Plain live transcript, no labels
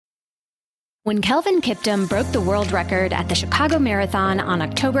When Kelvin Kiptum broke the world record at the Chicago Marathon on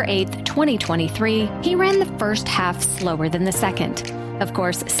October 8th, 2023, he ran the first half slower than the second. Of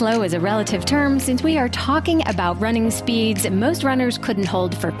course, slow is a relative term since we are talking about running speeds most runners couldn't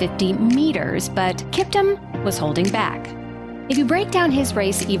hold for 50 meters, but Kiptum was holding back. If you break down his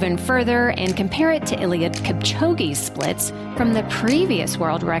race even further and compare it to Eliud Kipchoge's splits from the previous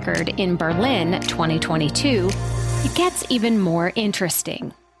world record in Berlin 2022, it gets even more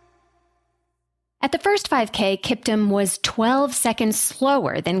interesting. At the first 5K, Kiptum was 12 seconds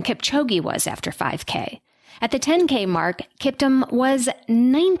slower than Kipchoge was after 5K. At the 10K mark, Kiptum was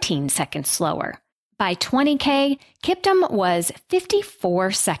 19 seconds slower. By 20K, Kiptum was 54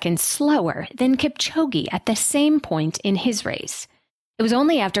 seconds slower than Kipchoge at the same point in his race. It was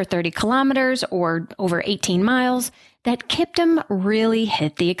only after 30 kilometers, or over 18 miles, that Kiptum really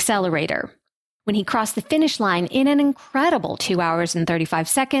hit the accelerator. When he crossed the finish line in an incredible 2 hours and 35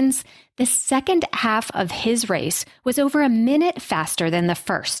 seconds, the second half of his race was over a minute faster than the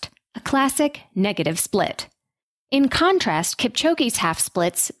first, a classic negative split. In contrast, Kipchoge's half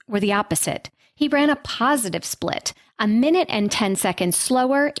splits were the opposite. He ran a positive split, a minute and 10 seconds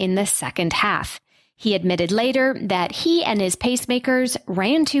slower in the second half. He admitted later that he and his pacemakers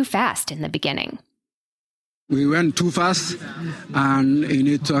ran too fast in the beginning. We went too fast, and you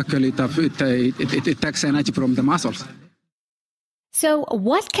need to actually it takes energy from the muscles. So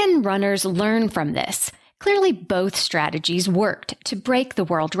what can runners learn from this? Clearly, both strategies worked to break the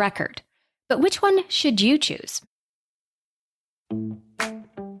world record. But which one should you choose?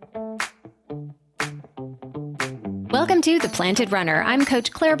 Welcome to The Planted Runner. I'm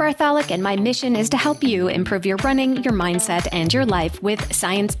Coach Claire Bartholic, and my mission is to help you improve your running, your mindset, and your life with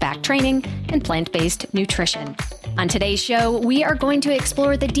science-backed training and plant-based nutrition. On today's show, we are going to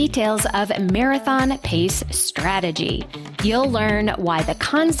explore the details of marathon pace strategy. You'll learn why the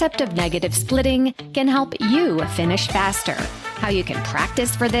concept of negative splitting can help you finish faster, how you can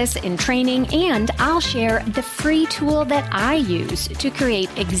practice for this in training, and I'll share the free tool that I use to create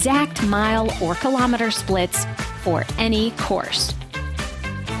exact mile or kilometer splits for any course.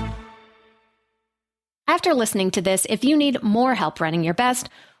 After listening to this, if you need more help running your best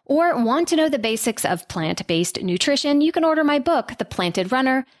or want to know the basics of plant-based nutrition, you can order my book, The Planted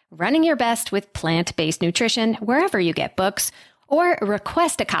Runner, Running Your Best with Plant-Based Nutrition, wherever you get books, or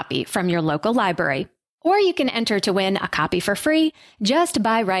request a copy from your local library. Or you can enter to win a copy for free just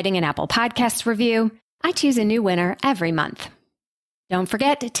by writing an Apple Podcasts review. I choose a new winner every month. Don't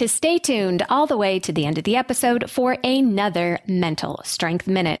forget to stay tuned all the way to the end of the episode for another Mental Strength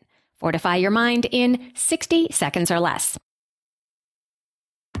Minute. Fortify your mind in 60 seconds or less.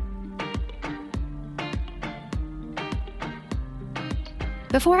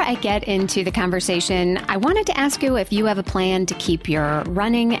 Before I get into the conversation, I wanted to ask you if you have a plan to keep your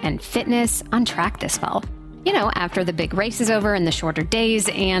running and fitness on track this fall. You know, after the big race is over and the shorter days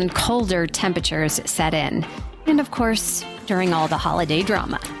and colder temperatures set in. And of course, during all the holiday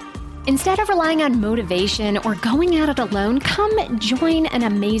drama. Instead of relying on motivation or going at it alone, come join an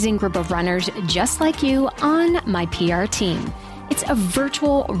amazing group of runners just like you on my PR team. It's a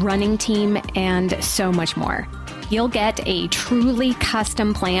virtual running team and so much more. You'll get a truly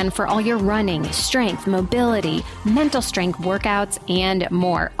custom plan for all your running, strength, mobility, mental strength workouts, and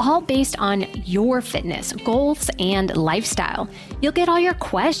more, all based on your fitness, goals, and lifestyle. You'll get all your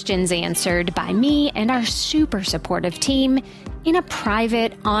questions answered by me and our super supportive team in a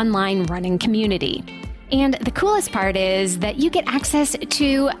private online running community. And the coolest part is that you get access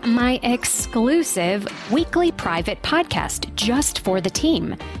to my exclusive weekly private podcast just for the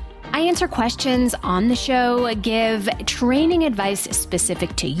team. I answer questions on the show, give training advice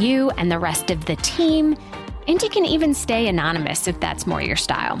specific to you and the rest of the team, and you can even stay anonymous if that's more your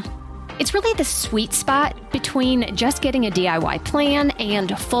style. It's really the sweet spot between just getting a DIY plan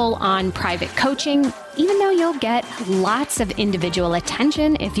and full-on private coaching, even though you'll get lots of individual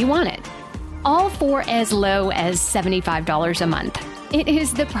attention if you want it. All for as low as $75 a month. It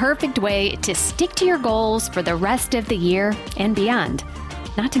is the perfect way to stick to your goals for the rest of the year and beyond.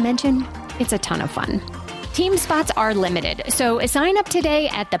 Not to mention, it's a ton of fun. Team spots are limited, so sign up today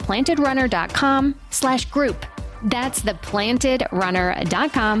at theplantedrunner.com/group. That's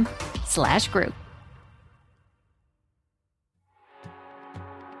theplantedrunner.com/group.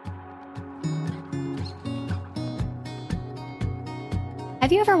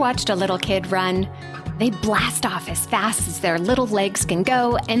 Have you ever watched a little kid run? They blast off as fast as their little legs can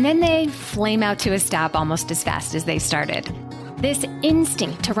go, and then they flame out to a stop almost as fast as they started. This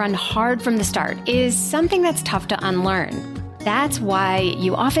instinct to run hard from the start is something that's tough to unlearn. That's why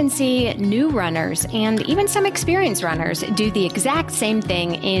you often see new runners and even some experienced runners do the exact same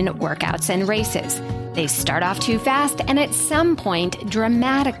thing in workouts and races. They start off too fast and at some point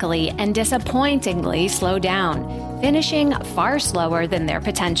dramatically and disappointingly slow down, finishing far slower than their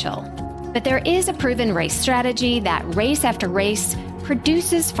potential. But there is a proven race strategy that race after race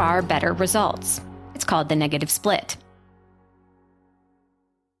produces far better results. It's called the negative split.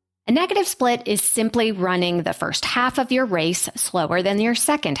 A negative split is simply running the first half of your race slower than your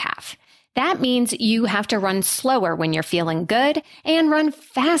second half. That means you have to run slower when you're feeling good and run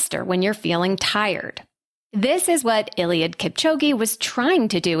faster when you're feeling tired. This is what Eliud Kipchoge was trying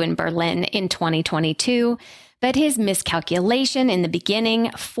to do in Berlin in 2022, but his miscalculation in the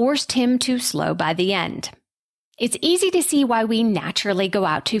beginning forced him to slow by the end. It's easy to see why we naturally go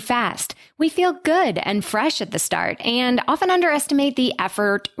out too fast. We feel good and fresh at the start and often underestimate the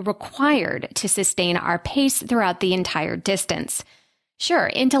effort required to sustain our pace throughout the entire distance. Sure,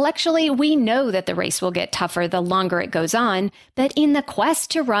 intellectually, we know that the race will get tougher the longer it goes on, but in the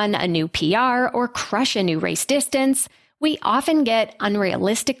quest to run a new PR or crush a new race distance, we often get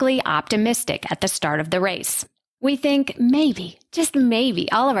unrealistically optimistic at the start of the race. We think maybe, just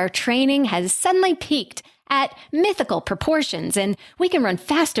maybe, all of our training has suddenly peaked at mythical proportions, and we can run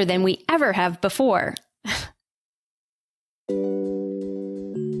faster than we ever have before.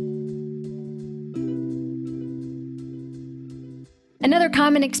 Another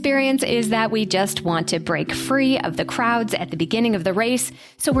common experience is that we just want to break free of the crowds at the beginning of the race,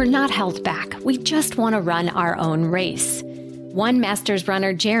 so we're not held back. We just want to run our own race. One Masters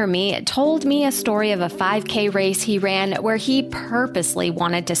runner, Jeremy, told me a story of a 5K race he ran where he purposely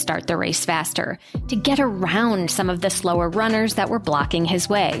wanted to start the race faster to get around some of the slower runners that were blocking his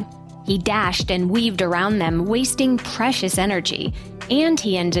way. He dashed and weaved around them, wasting precious energy, and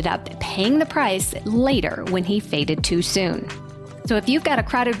he ended up paying the price later when he faded too soon. So if you've got a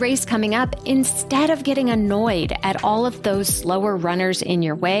crowded race coming up, instead of getting annoyed at all of those slower runners in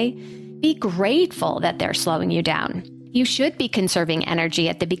your way, be grateful that they're slowing you down. You should be conserving energy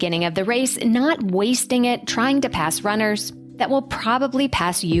at the beginning of the race, not wasting it trying to pass runners that will probably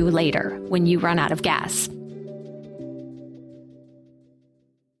pass you later when you run out of gas.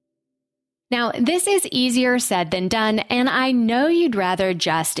 Now, this is easier said than done, and I know you'd rather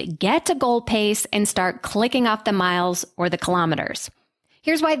just get to goal pace and start clicking off the miles or the kilometers.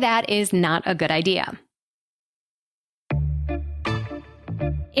 Here's why that is not a good idea.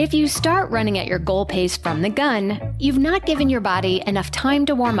 If you start running at your goal pace from the gun, you've not given your body enough time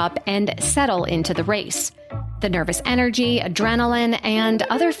to warm up and settle into the race. The nervous energy, adrenaline, and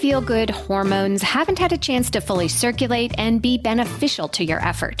other feel-good hormones haven't had a chance to fully circulate and be beneficial to your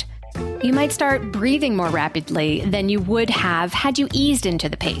effort. You might start breathing more rapidly than you would have had you eased into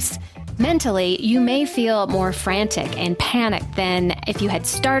the pace. Mentally, you may feel more frantic and panicked than if you had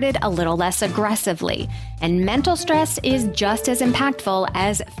started a little less aggressively. And mental stress is just as impactful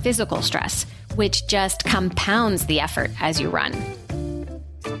as physical stress, which just compounds the effort as you run.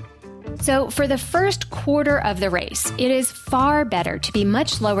 So for the first quarter of the race, it is far better to be much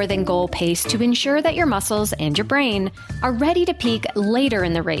slower than goal pace to ensure that your muscles and your brain are ready to peak later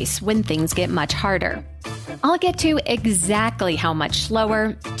in the race when things get much harder. I'll get to exactly how much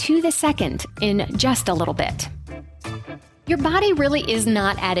slower to the second in just a little bit. Your body really is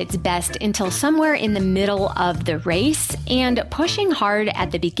not at its best until somewhere in the middle of the race, and pushing hard at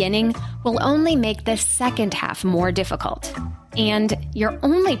the beginning will only make the second half more difficult. And you're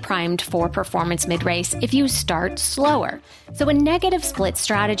only primed for performance mid-race if you start slower. So a negative split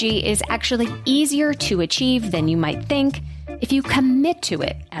strategy is actually easier to achieve than you might think if you commit to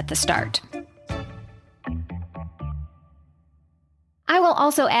it at the start. I will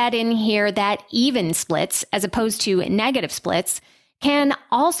also add in here that even splits, as opposed to negative splits, can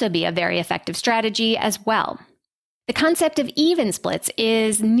also be a very effective strategy as well. The concept of even splits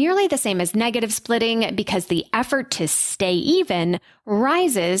is nearly the same as negative splitting because the effort to stay even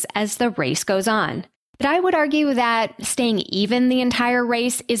rises as the race goes on. But I would argue that staying even the entire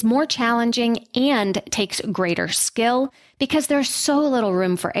race is more challenging and takes greater skill because there's so little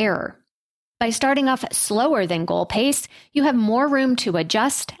room for error. By starting off slower than goal pace, you have more room to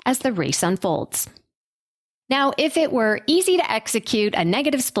adjust as the race unfolds. Now, if it were easy to execute a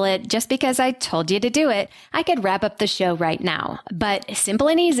negative split just because I told you to do it, I could wrap up the show right now. But simple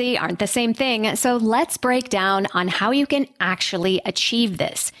and easy aren't the same thing, so let's break down on how you can actually achieve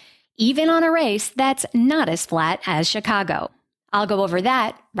this, even on a race that's not as flat as Chicago. I'll go over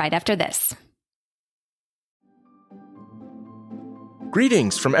that right after this.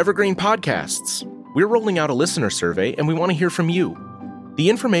 Greetings from Evergreen Podcasts. We're rolling out a listener survey and we want to hear from you. The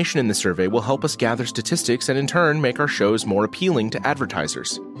information in the survey will help us gather statistics and in turn make our shows more appealing to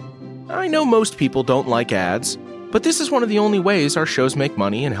advertisers. I know most people don't like ads, but this is one of the only ways our shows make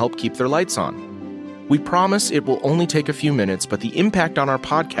money and help keep their lights on. We promise it will only take a few minutes, but the impact on our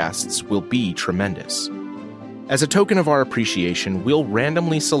podcasts will be tremendous. As a token of our appreciation, we'll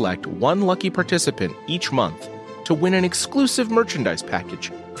randomly select one lucky participant each month to win an exclusive merchandise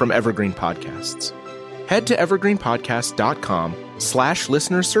package from Evergreen Podcasts. Head to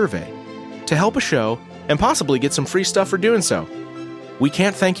evergreenpodcast.com/listenersurvey to help a show and possibly get some free stuff for doing so. We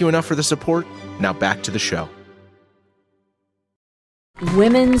can't thank you enough for the support. Now back to the show.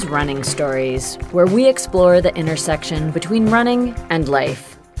 Women's Running Stories, where we explore the intersection between running and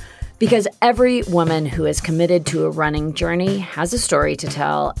life. Because every woman who is committed to a running journey has a story to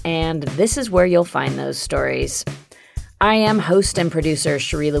tell, and this is where you'll find those stories. I am host and producer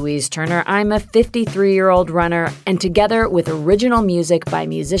Cherie Louise Turner. I'm a 53-year-old runner, and together with original music by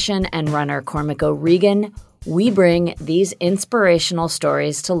musician and runner Cormac O'Regan, we bring these inspirational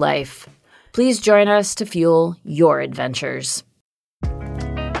stories to life. Please join us to fuel your adventures.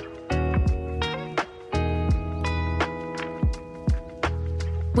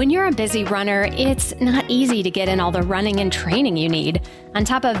 When you're a busy runner, it's not easy to get in all the running and training you need. On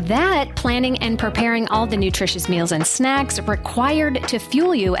top of that, planning and preparing all the nutritious meals and snacks required to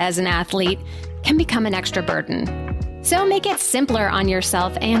fuel you as an athlete can become an extra burden. So make it simpler on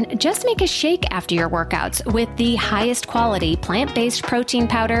yourself and just make a shake after your workouts with the highest quality plant-based protein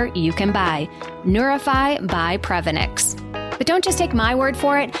powder you can buy, Neurify by Prevenix. But don't just take my word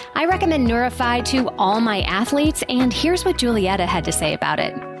for it. I recommend Neurify to all my athletes, and here's what Julietta had to say about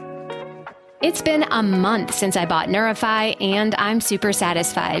it. It's been a month since I bought Neurify, and I'm super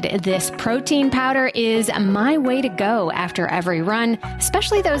satisfied. This protein powder is my way to go after every run,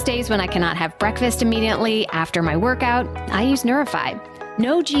 especially those days when I cannot have breakfast immediately after my workout. I use Neurify.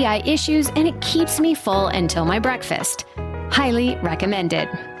 No GI issues, and it keeps me full until my breakfast. Highly recommended.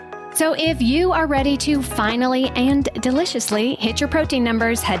 So if you are ready to finally and deliciously hit your protein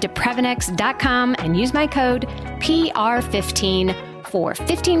numbers, head to Prevenix.com and use my code PR15 for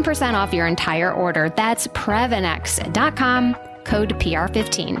 15% off your entire order. That's Prevenix.com, code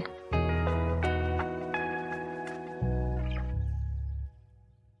PR15.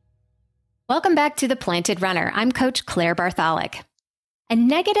 Welcome back to The Planted Runner. I'm Coach Claire Bartholic. A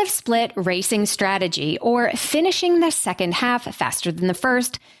negative split racing strategy, or finishing the second half faster than the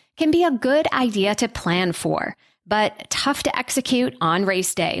first, can be a good idea to plan for, but tough to execute on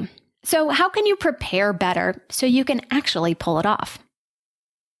race day. So how can you prepare better so you can actually pull it off?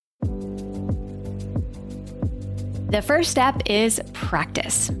 The first step is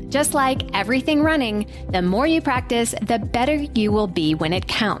practice. Just like everything running, the more you practice, the better you will be when it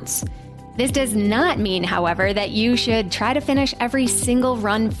counts. This does not mean, however, that you should try to finish every single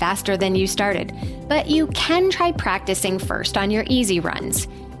run faster than you started, but you can try practicing first on your easy runs.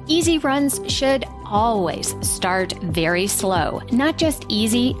 Easy runs should always start very slow. Not just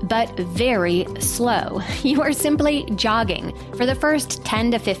easy, but very slow. You are simply jogging for the first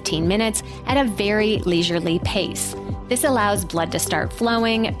 10 to 15 minutes at a very leisurely pace. This allows blood to start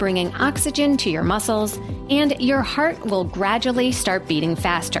flowing, bringing oxygen to your muscles, and your heart will gradually start beating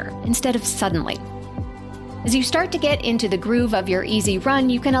faster instead of suddenly. As you start to get into the groove of your easy run,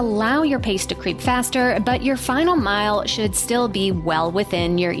 you can allow your pace to creep faster, but your final mile should still be well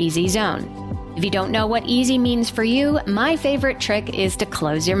within your easy zone. If you don't know what easy means for you, my favorite trick is to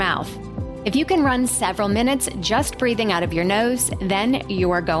close your mouth. If you can run several minutes just breathing out of your nose, then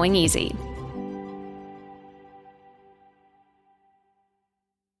you are going easy.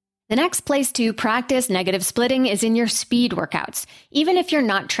 The next place to practice negative splitting is in your speed workouts. Even if you're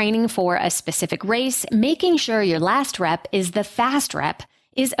not training for a specific race, making sure your last rep is the fast rep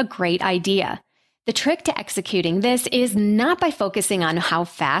is a great idea. The trick to executing this is not by focusing on how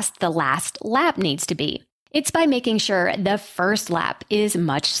fast the last lap needs to be. It's by making sure the first lap is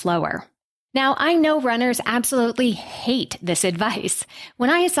much slower. Now, I know runners absolutely hate this advice. When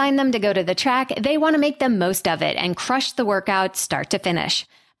I assign them to go to the track, they want to make the most of it and crush the workout start to finish.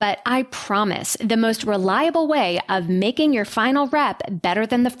 But I promise the most reliable way of making your final rep better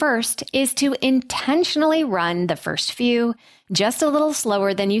than the first is to intentionally run the first few just a little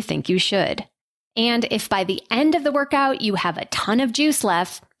slower than you think you should. And if by the end of the workout you have a ton of juice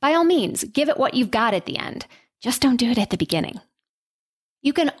left, by all means, give it what you've got at the end. Just don't do it at the beginning.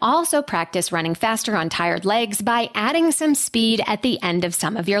 You can also practice running faster on tired legs by adding some speed at the end of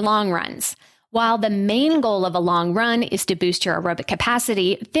some of your long runs. While the main goal of a long run is to boost your aerobic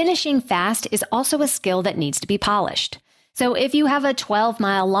capacity, finishing fast is also a skill that needs to be polished. So if you have a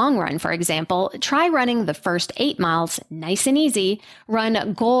 12-mile long run, for example, try running the first 8 miles nice and easy,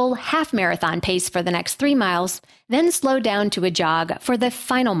 run goal half marathon pace for the next 3 miles, then slow down to a jog for the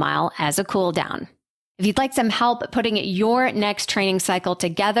final mile as a cool down. If you'd like some help putting your next training cycle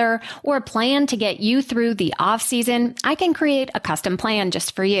together or a plan to get you through the off season, I can create a custom plan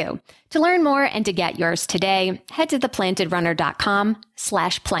just for you. To learn more and to get yours today, head to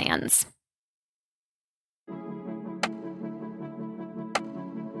theplantedrunner.com/plans.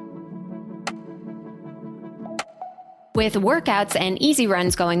 With workouts and easy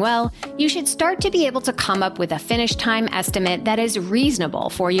runs going well, you should start to be able to come up with a finish time estimate that is reasonable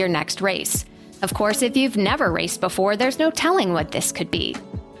for your next race. Of course, if you've never raced before, there's no telling what this could be.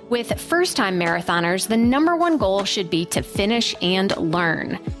 With first-time marathoners, the number one goal should be to finish and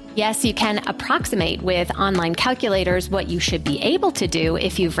learn. Yes, you can approximate with online calculators what you should be able to do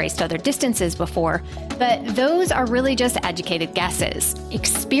if you've raced other distances before, but those are really just educated guesses.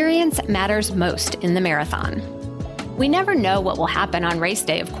 Experience matters most in the marathon. We never know what will happen on race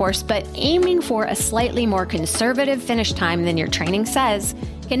day, of course, but aiming for a slightly more conservative finish time than your training says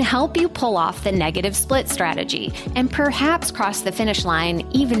can help you pull off the negative split strategy and perhaps cross the finish line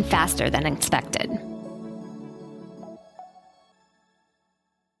even faster than expected.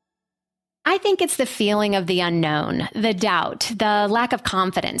 I think it's the feeling of the unknown, the doubt, the lack of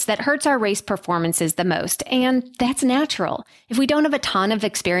confidence that hurts our race performances the most, and that's natural. If we don't have a ton of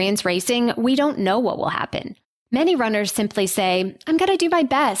experience racing, we don't know what will happen. Many runners simply say, I'm going to do my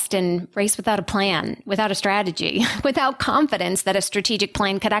best, and race without a plan, without a strategy, without confidence that a strategic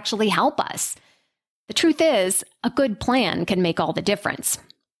plan could actually help us. The truth is, a good plan can make all the difference.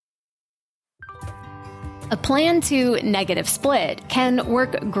 A plan to negative split can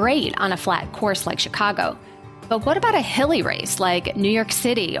work great on a flat course like Chicago. But what about a hilly race like New York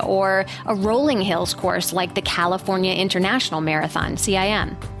City or a rolling hills course like the California International Marathon,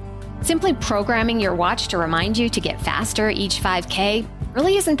 CIM? Simply programming your watch to remind you to get faster each 5K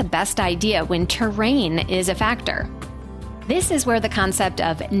really isn't the best idea when terrain is a factor. This is where the concept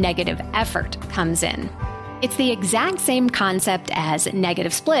of negative effort comes in. It's the exact same concept as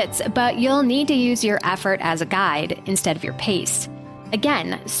negative splits, but you'll need to use your effort as a guide instead of your pace.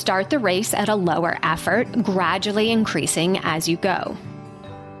 Again, start the race at a lower effort, gradually increasing as you go.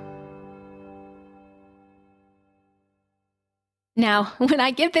 Now, when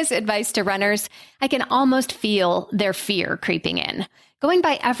I give this advice to runners, I can almost feel their fear creeping in. Going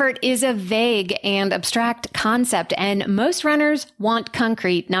by effort is a vague and abstract concept, and most runners want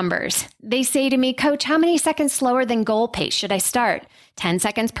concrete numbers. They say to me, Coach, how many seconds slower than goal pace should I start? 10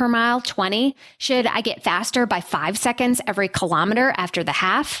 seconds per mile? 20? Should I get faster by 5 seconds every kilometer after the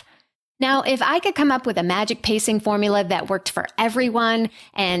half? Now, if I could come up with a magic pacing formula that worked for everyone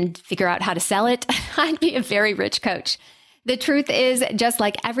and figure out how to sell it, I'd be a very rich coach. The truth is, just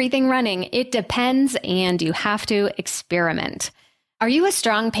like everything running, it depends and you have to experiment. Are you a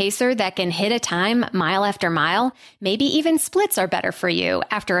strong pacer that can hit a time mile after mile? Maybe even splits are better for you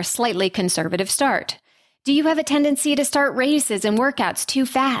after a slightly conservative start. Do you have a tendency to start races and workouts too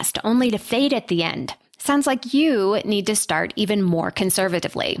fast, only to fade at the end? Sounds like you need to start even more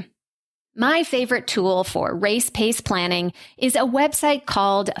conservatively. My favorite tool for race pace planning is a website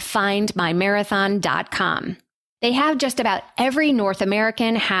called findmymarathon.com. They have just about every North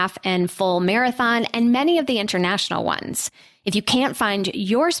American half and full marathon and many of the international ones. If you can't find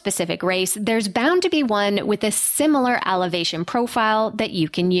your specific race, there's bound to be one with a similar elevation profile that you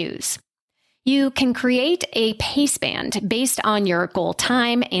can use. You can create a pace band based on your goal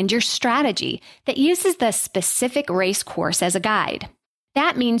time and your strategy that uses the specific race course as a guide.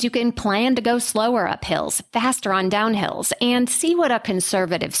 That means you can plan to go slower up hills, faster on downhills, and see what a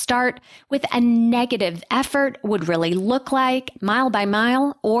conservative start with a negative effort would really look like mile by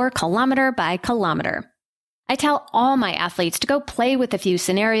mile or kilometer by kilometer. I tell all my athletes to go play with a few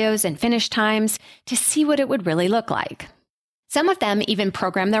scenarios and finish times to see what it would really look like. Some of them even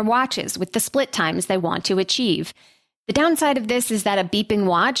program their watches with the split times they want to achieve. The downside of this is that a beeping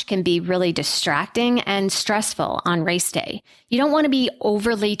watch can be really distracting and stressful on race day. You don't want to be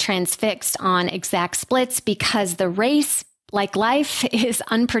overly transfixed on exact splits because the race, like life, is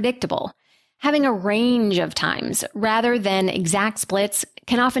unpredictable. Having a range of times rather than exact splits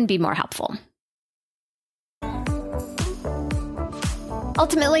can often be more helpful.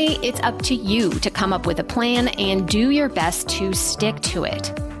 Ultimately, it's up to you to come up with a plan and do your best to stick to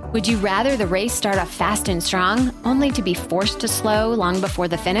it. Would you rather the race start off fast and strong, only to be forced to slow long before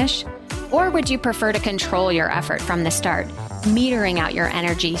the finish? Or would you prefer to control your effort from the start, metering out your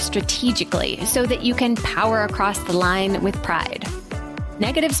energy strategically so that you can power across the line with pride?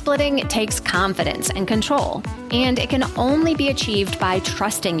 Negative splitting takes confidence and control, And it can only be achieved by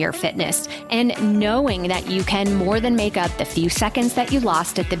trusting your fitness and knowing that you can more than make up the few seconds that you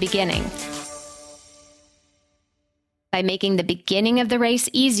lost at the beginning. By making the beginning of the race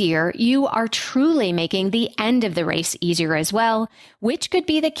easier, you are truly making the end of the race easier as well, which could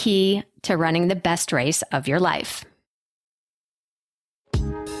be the key to running the best race of your life.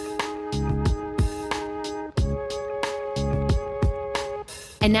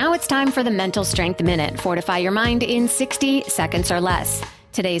 And now it's time for the Mental Strength Minute. Fortify your mind in 60 seconds or less.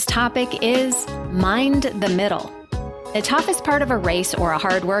 Today's topic is mind the middle. The toughest part of a race or a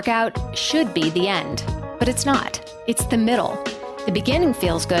hard workout should be the end, but it's not. It's the middle. The beginning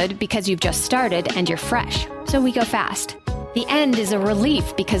feels good because you've just started and you're fresh, so we go fast. The end is a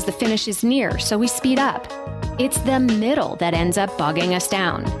relief because the finish is near, so we speed up. It's the middle that ends up bogging us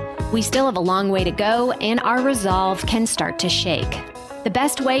down. We still have a long way to go, and our resolve can start to shake. The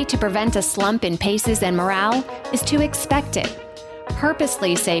best way to prevent a slump in paces and morale is to expect it.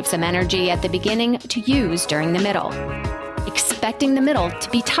 Purposely save some energy at the beginning to use during the middle. Expecting the middle to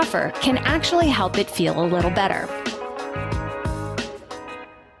be tougher can actually help it feel a little better.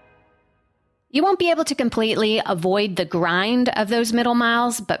 You won't be able to completely avoid the grind of those middle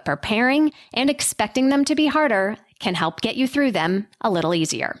miles, but preparing and expecting them to be harder can help get you through them a little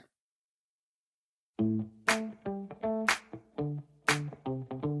easier.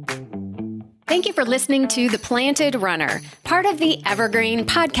 Thank you for listening to The Planted Runner, part of the Evergreen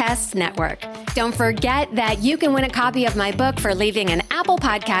Podcasts Network. Don't forget that you can win a copy of my book for leaving an Apple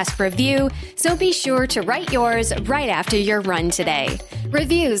Podcast review, so be sure to write yours right after your run today.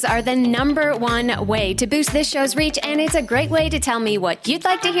 Reviews are the #1 way to boost this show's reach, and it's a great way to tell me what you'd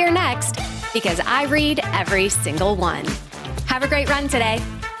like to hear next, because I read every single one. Have a great run today.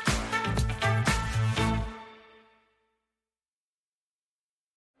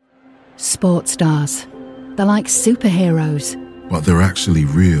 Sports stars. They're like superheroes. But they're actually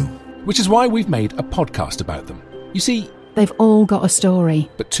real. Which is why we've made a podcast about them. You see, they've all got a story.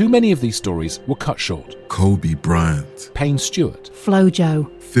 But too many of these stories were cut short. Kobe Bryant, Payne Stewart, Flojo,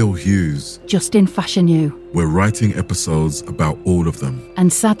 Phil Hughes, Justin Fashanu. We're writing episodes about all of them.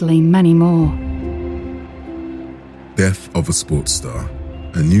 And sadly, many more. Death of a Sports Star,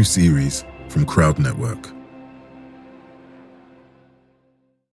 a new series from Crowd Network.